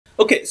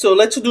Okay, so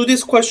let's do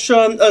this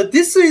question.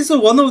 This is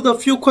one of the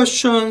few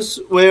questions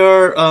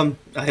where I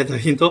had a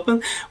hint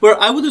open, where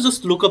I would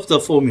just look up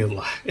the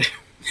formula.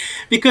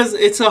 Because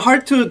it's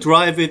hard to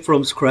drive it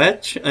from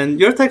scratch, and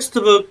your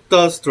textbook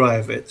does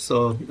drive it.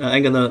 So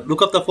I'm going to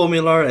look up the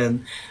formula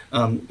and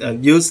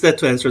use that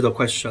to answer the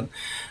question.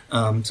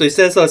 So it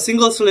says a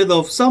single slit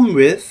of some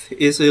width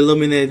is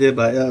illuminated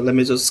by, let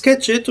me just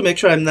sketch it to make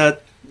sure I'm not,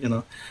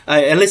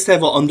 I at least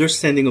have an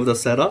understanding of the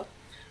setup.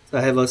 So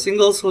I have a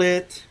single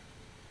slit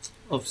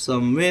of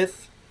some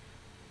width.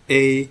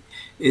 A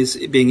is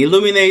being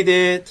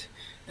illuminated,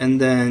 and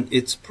then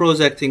it's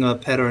projecting a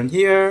pattern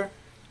here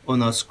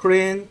on a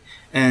screen.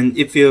 And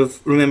if you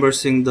remember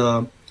seeing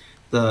the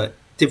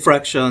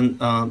diffraction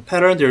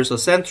pattern, there's a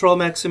central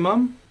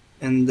maximum,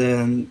 and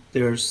then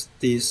there's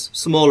these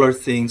smaller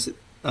things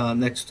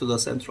next to the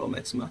central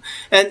maxima.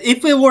 And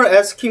if it were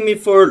asking me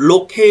for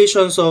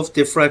locations of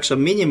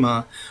diffraction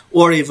minima,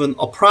 or even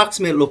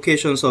approximate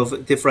locations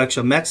of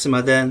diffraction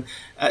maxima, then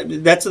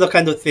that's the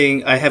kind of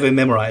thing I haven't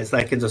memorized.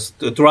 I can just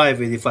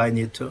drive it if I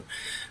need to.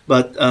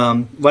 But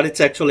what it's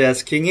actually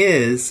asking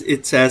is,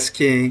 it's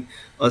asking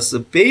us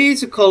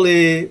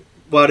basically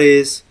what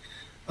is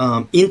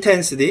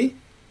intensity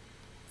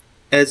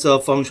as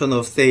a function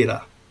of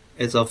theta,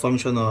 as a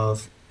function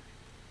of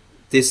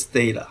this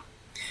theta.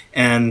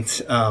 And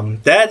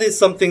that is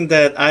something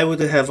that I would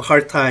have a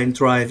hard time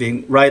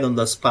driving right on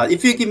the spot.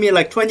 If you give me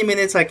like 20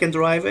 minutes, I can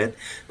drive it,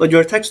 but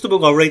your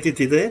textbook already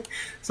did it.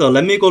 So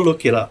let me go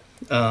look it up.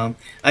 I'm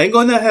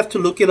going to have to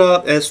look it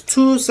up as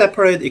two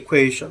separate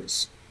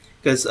equations,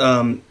 because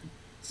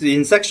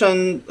in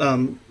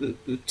section,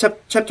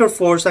 chapter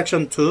 4,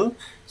 section 2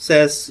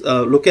 says,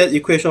 look at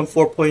equation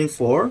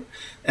 4.4.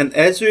 And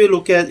as we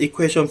look at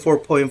equation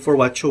 4.4,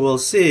 what you will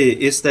see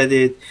is that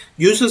it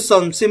uses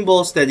some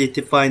symbols that it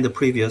defined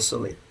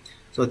previously.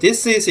 So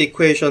this is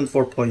equation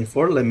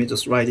 4.4. Let me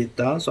just write it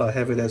down so I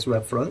have it as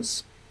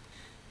reference.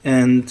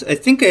 And I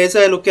think as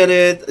I look at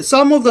it,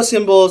 some of the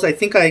symbols, I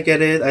think I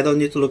get it. I don't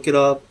need to look it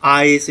up.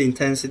 I is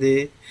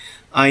intensity.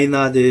 I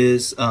naught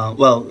is,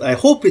 well, I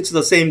hope it's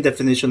the same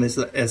definition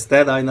as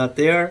that I naught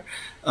there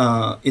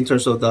in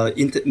terms of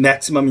the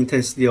maximum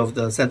intensity of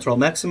the central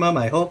maximum,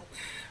 I hope.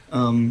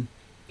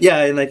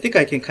 Yeah, and I think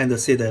I can kind of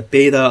say that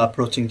beta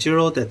approaching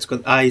 0, that's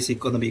I is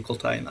going to be equal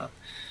to I naught.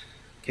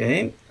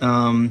 Okay,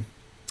 and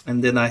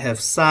then I have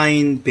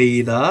sine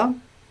beta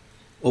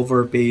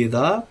over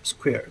beta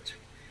squared.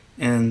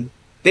 And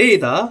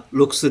beta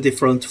looks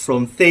different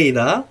from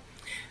theta,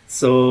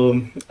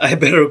 so I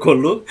better go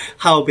look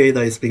how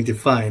beta is being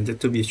defined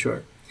to be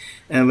sure.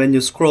 And when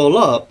you scroll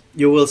up,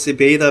 you will see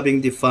beta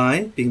being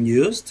defined, being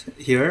used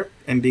here,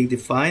 and being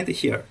defined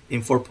here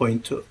in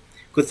 4.2.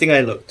 Good thing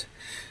I looked.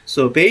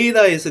 So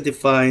beta is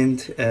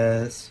defined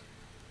as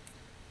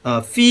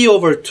phi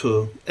over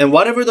 2. And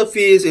whatever the phi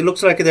is, it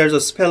looks like there's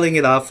a spelling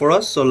it out for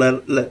us. So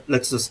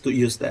let's just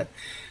use that.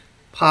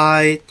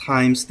 Pi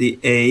times the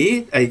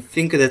A, I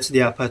think that's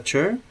the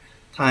aperture,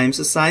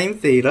 times sine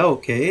theta,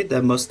 okay,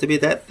 that must be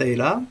that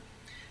theta,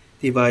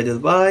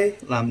 divided by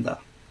lambda,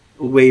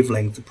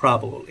 wavelength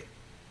probably.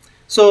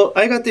 So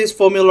I got these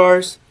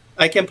formulas.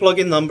 I can plug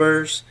in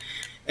numbers.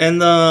 And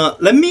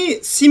let me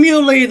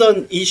simulate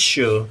an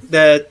issue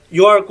that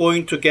you are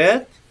going to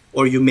get,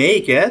 or you may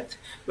get,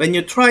 when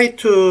you try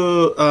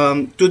to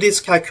do this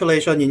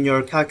calculation in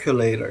your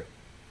calculator.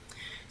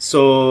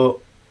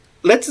 So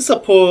let's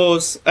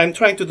suppose I'm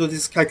trying to do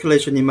this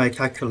calculation in my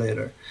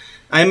calculator.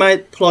 I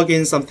might plug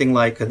in something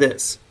like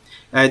this.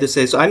 I had to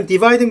say, so I'm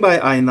dividing by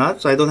I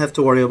naught, so I don't have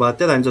to worry about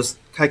that. I'm just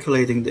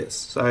calculating this.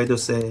 So I had to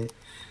say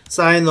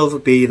sine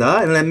of beta,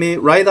 and let me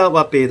write out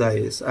what beta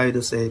is. I had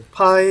to say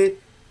pi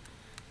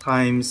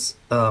times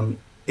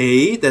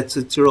A, that's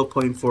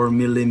 0.4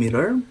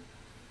 millimeter,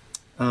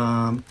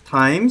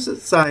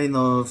 times sine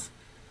of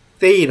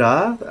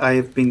theta,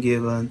 I've been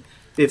given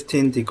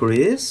 15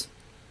 degrees.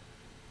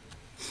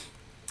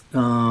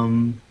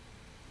 And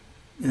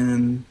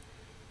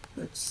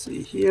let's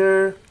see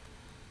here.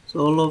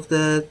 So all of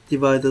that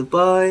divided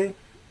by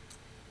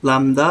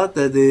lambda,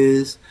 that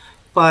is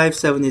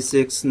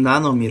 576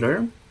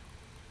 nanometer.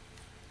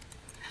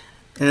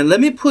 And let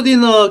me put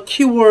in a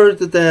keyword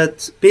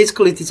that's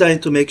basically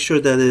designed to make sure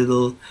that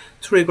it'll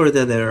trigger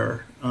that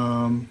error.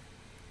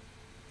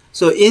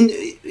 So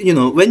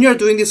when you're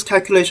doing this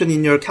calculation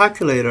in your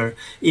calculator,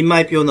 it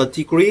might be on a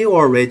degree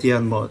or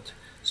radian mode.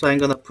 So I'm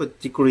gonna put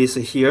degrees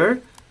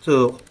here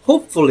to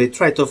hopefully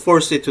try to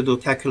force it to do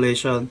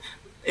calculation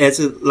as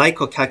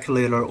like a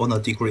calculator on a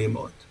degree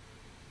mode.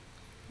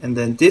 And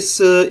then this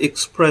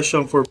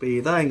expression for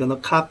beta, I'm gonna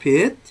copy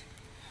it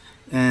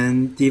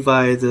and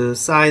divide the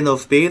sine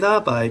of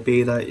beta by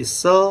beta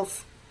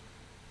itself.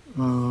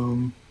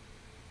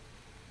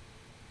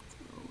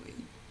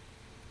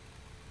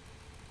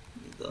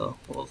 The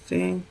whole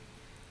thing.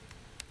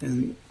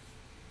 And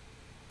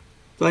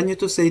do I need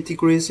to say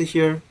degrees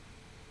here?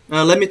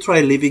 Let me try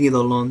leaving it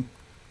alone.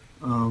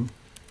 And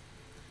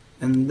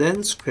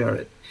then square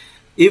it.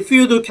 If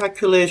you do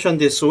calculation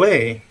this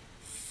way,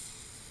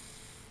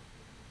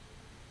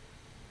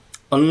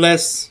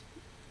 unless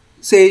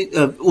say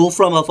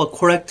Wolfram Alpha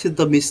corrected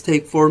the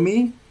mistake for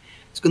me,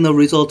 it's going to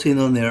result in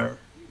an error.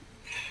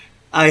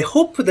 I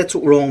hope that's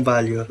wrong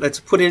value.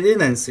 Let's put it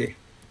in and see.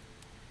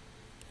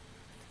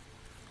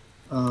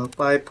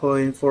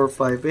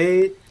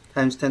 5.458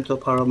 times 10 to the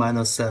power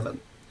minus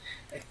 7.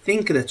 I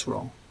think that's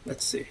wrong.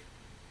 Let's see.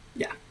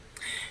 Yeah.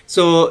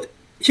 So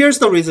here's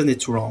the reason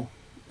it's wrong.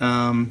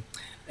 And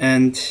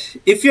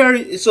if you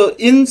are, so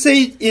in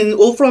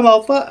Wolfram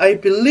Alpha, I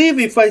believe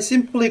if I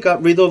simply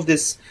got rid of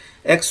this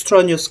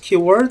extraneous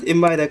keyword, it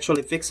might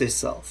actually fix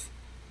itself.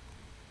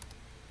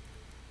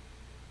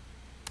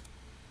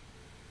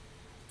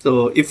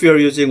 So if you're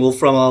using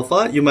Wolfram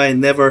Alpha, you might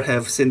never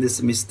have seen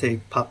this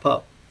mistake pop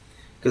up.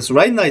 Because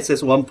right now it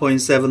says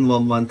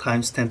 1.711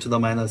 times 10 to the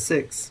minus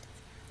 6.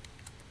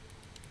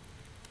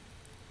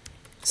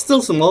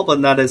 Still small, but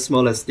not as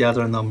small as the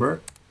other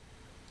number.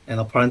 And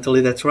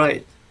apparently that's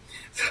right.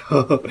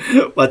 So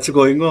what's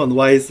going on?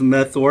 Why is the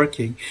math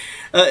working?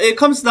 It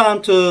comes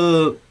down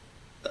to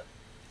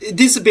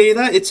this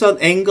beta, it's an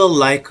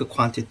angle-like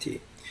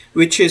quantity,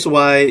 which is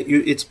why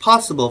it's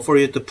possible for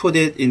you to put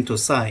it into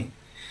sine.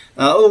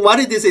 What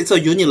it is, it's a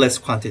unitless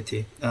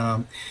quantity.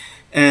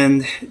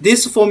 And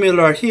this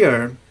formula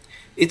here,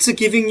 it's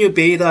giving you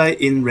beta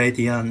in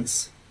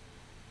radians.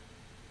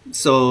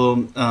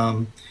 So,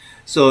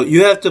 so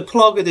you have to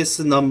plug this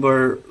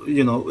number,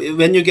 you know,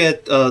 when you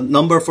get a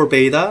number for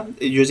beta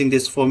using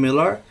this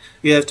formula,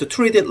 you have to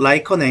treat it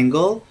like an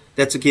angle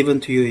that's given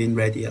to you in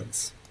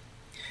radians.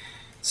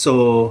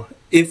 So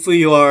if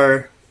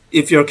your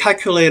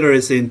calculator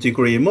is in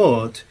degree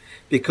mode,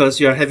 because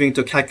you're having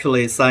to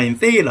calculate sine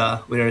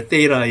theta, where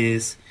theta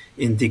is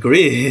in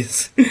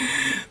degrees,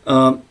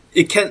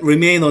 it can't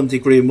remain on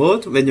degree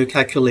mode when you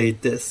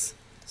calculate this.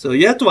 So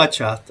you have to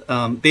watch out.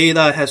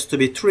 Beta has to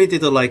be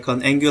treated like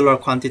an angular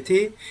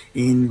quantity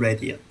in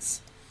radians.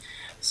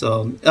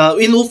 So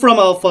in Wolfram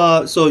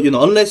Alpha, so you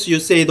know, unless you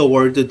say the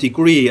word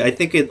degree, I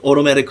think it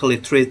automatically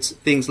treats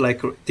things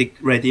like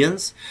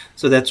radians.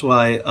 So that's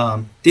why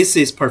this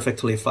is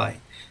perfectly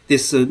fine.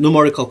 This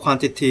numerical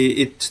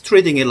quantity, it's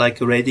treating it like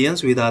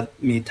radians without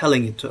me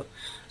telling it to.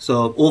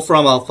 So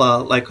Wolfram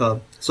Alpha, like a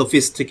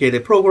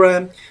sophisticated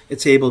program,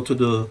 it's able to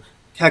do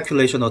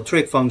calculation of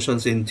trig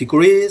functions in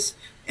degrees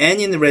and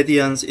in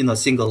radians in a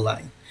single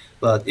line.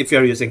 But if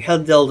you're using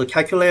handheld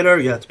calculator,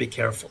 you have to be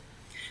careful.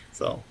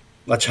 So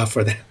watch out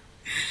for that.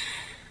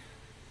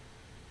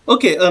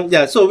 Okay,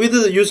 yeah, so with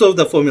the use of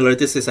the formula,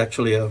 this is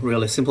actually a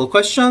really simple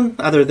question,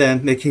 other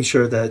than making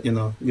sure that, you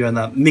know, you're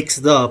not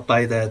mixed up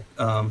by that,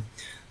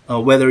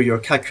 whether your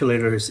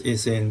calculator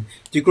is in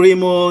degree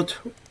mode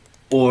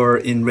or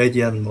in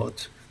radian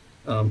mode.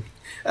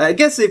 I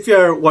guess if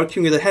you're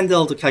working with a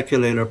handheld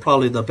calculator,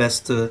 probably the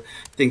best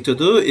thing to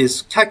do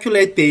is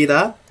calculate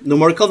beta,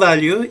 numerical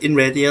value in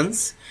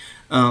radians,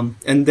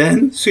 and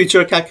then switch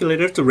your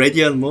calculator to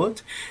radian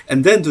mode,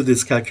 and then do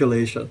this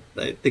calculation.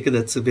 I think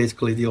that's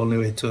basically the only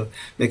way to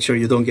make sure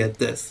you don't get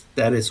this.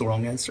 That is the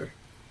wrong answer.